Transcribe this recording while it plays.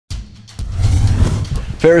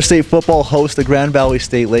Ferris State football hosts the Grand Valley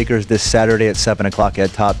State Lakers this Saturday at 7 o'clock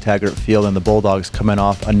at Top Taggart Field, and the Bulldogs coming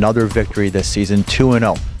off another victory this season,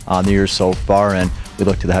 2-0 on the year so far. And we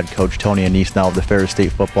look to the head coach, Tony Annese, now of the Ferris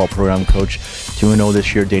State football program. Coach, 2-0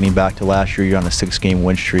 this year, dating back to last year. You're on a 6-game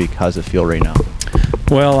win streak. How's it feel right now?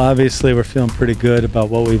 Well, obviously we're feeling pretty good about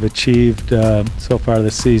what we've achieved so far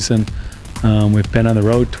this season. We've been on the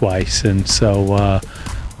road twice, and so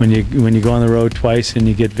when you go on the road twice and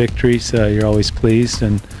you get victories, you're always pleased,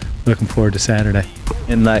 and looking forward to Saturday.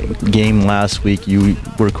 In that game last week, you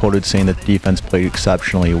were quoted saying that the defense played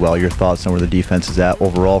exceptionally well. Your thoughts on where the defense is at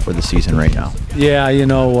overall for the season right now? Yeah, you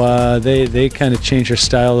know, they kind of changed their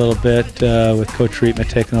style a little bit with Coach Reitman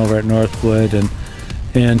taking over at Northwood,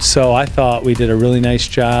 and so I thought we did a really nice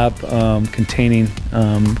job containing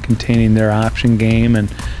their option game, and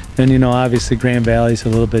you know, obviously Grand Valley's a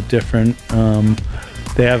little bit different.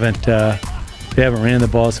 They haven't ran the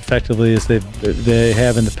ball as effectively as they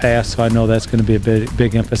have in the past, so I know that's going to be a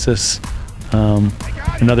big emphasis.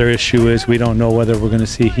 Another issue is we don't know whether we're going to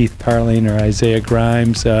see Heath Parling or Isaiah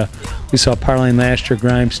Grimes. We saw Parling last year,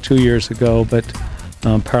 Grimes 2 years ago, but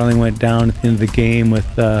Parling went down at the end of the game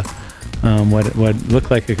with what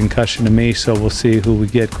looked like a concussion to me, so we'll see who we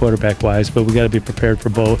get quarterback-wise, but we got to be prepared for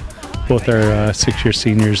both our six-year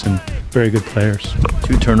seniors and very good players.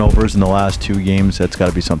 2 turnovers in the last 2 games. That's got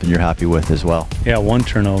to be something you're happy with as well. Yeah, 1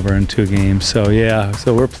 turnover in 2 games. So yeah,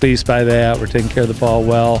 so we're pleased by that. We're taking care of the ball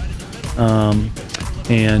well,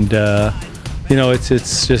 you know,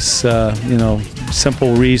 it's just you know,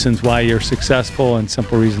 simple reasons why you're successful and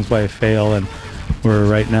simple reasons why you fail, and we're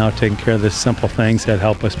right now taking care of the simple things that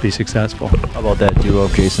help us be successful. How about that duo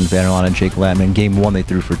of Jason Vanderlaan and Jake Latman? Game 1, they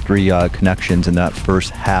threw for 3 connections in that first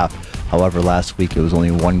half. However, last week it was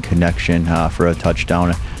only 1 connection for a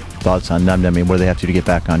touchdown. Thoughts on them? I mean, what do they have to do to get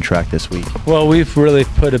back on track this week? Well, we've really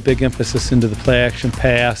put a big emphasis into the play-action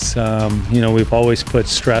pass. You know, we've always put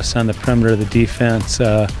stress on the perimeter of the defense,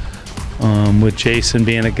 with Jason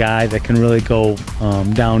being a guy that can really go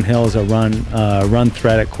downhill as a run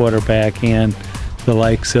threat at quarterback, and the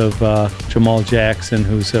likes of Jamal Jackson,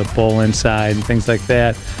 who's a bull inside and things like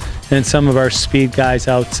that. And some of our speed guys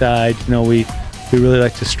outside, you know, we really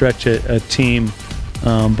like to stretch a team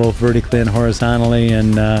both vertically and horizontally,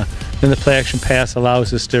 and then the play-action pass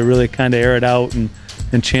allows us to really kind of air it out and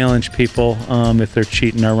challenge people if they're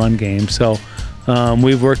cheating our run game. So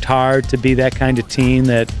we've worked hard to be that kind of team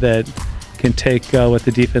that can take what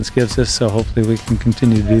the defense gives us, so hopefully we can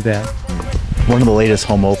continue to do that. One of the latest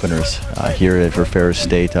home openers here for Ferris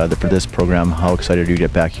State for this program. How excited are you to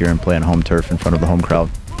get back here and play on home turf in front of the home crowd?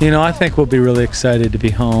 You know, I think we'll be really excited to be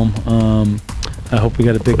home. I hope we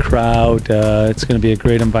got a big crowd. It's going to be a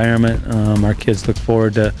great environment. Our kids look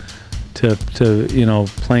forward to you know,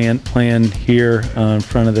 playing here in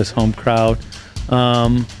front of this home crowd.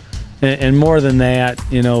 And more than that,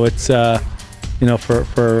 you know, it's you know,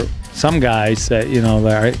 for some guys that, you know,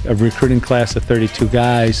 a recruiting class of 32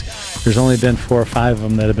 guys, there's only been 4 or 5 of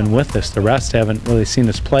them that have been with us. The rest haven't really seen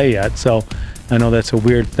us play yet. So I know that's a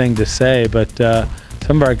weird thing to say, but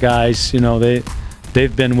some of our guys, you know,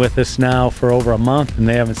 they've been with us now for over a month, and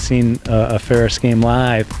they haven't seen a Ferris game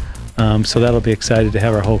live. So that'll be excited to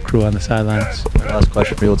have our whole crew on the sidelines. Last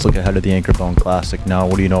question for you. Let's look ahead of the Anchor Bone Classic now.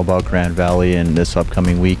 What do you know about Grand Valley and this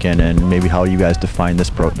upcoming weekend, and maybe how you guys define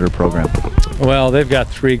their program? Well, they've got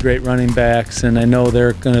 3 great running backs, and I know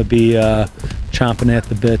they're going to be chomping at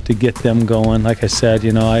the bit to get them going. Like I said,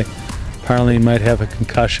 you know, Parling might have a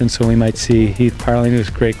concussion, so we might see Heath Parling, who's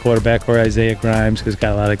a great quarterback, or Isaiah Grimes, who's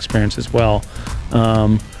got a lot of experience as well.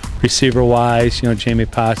 Receiver-wise, you know, Jamie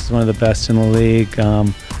Potts is one of the best in the league.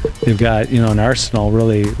 They've got, you know, an arsenal,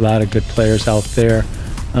 really a lot of good players out there.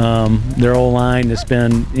 Their O-line has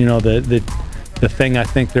been, you know, the thing I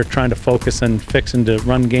think they're trying to focus on fixing to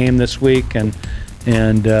run game this week, and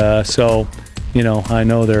so, you know, I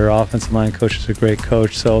know their offensive line coach is a great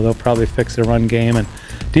coach, so they'll probably fix their run game. And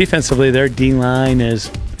defensively, their D-line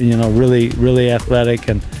is, you know, really athletic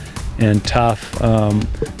and tough.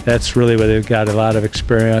 That's really where they've got a lot of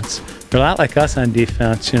experience. They're a lot like us on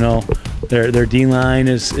defense, you know. Their D-line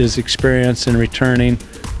is experienced in returning,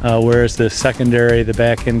 whereas the secondary, the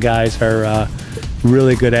back-end guys are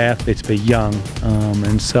really good athletes but young.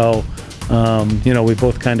 And so, you know, we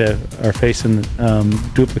both kind of are facing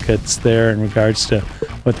duplicates there in regards to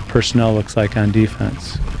what the personnel looks like on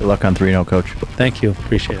defense. Good luck on 3-0, Coach. Thank you.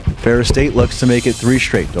 Appreciate it. Ferris State looks to make it 3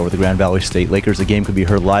 straight over the Grand Valley State Lakers. The game could be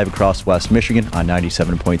heard live across West Michigan on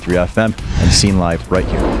 97.3 FM and seen live right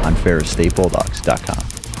here on FerrisStateBulldogs.com.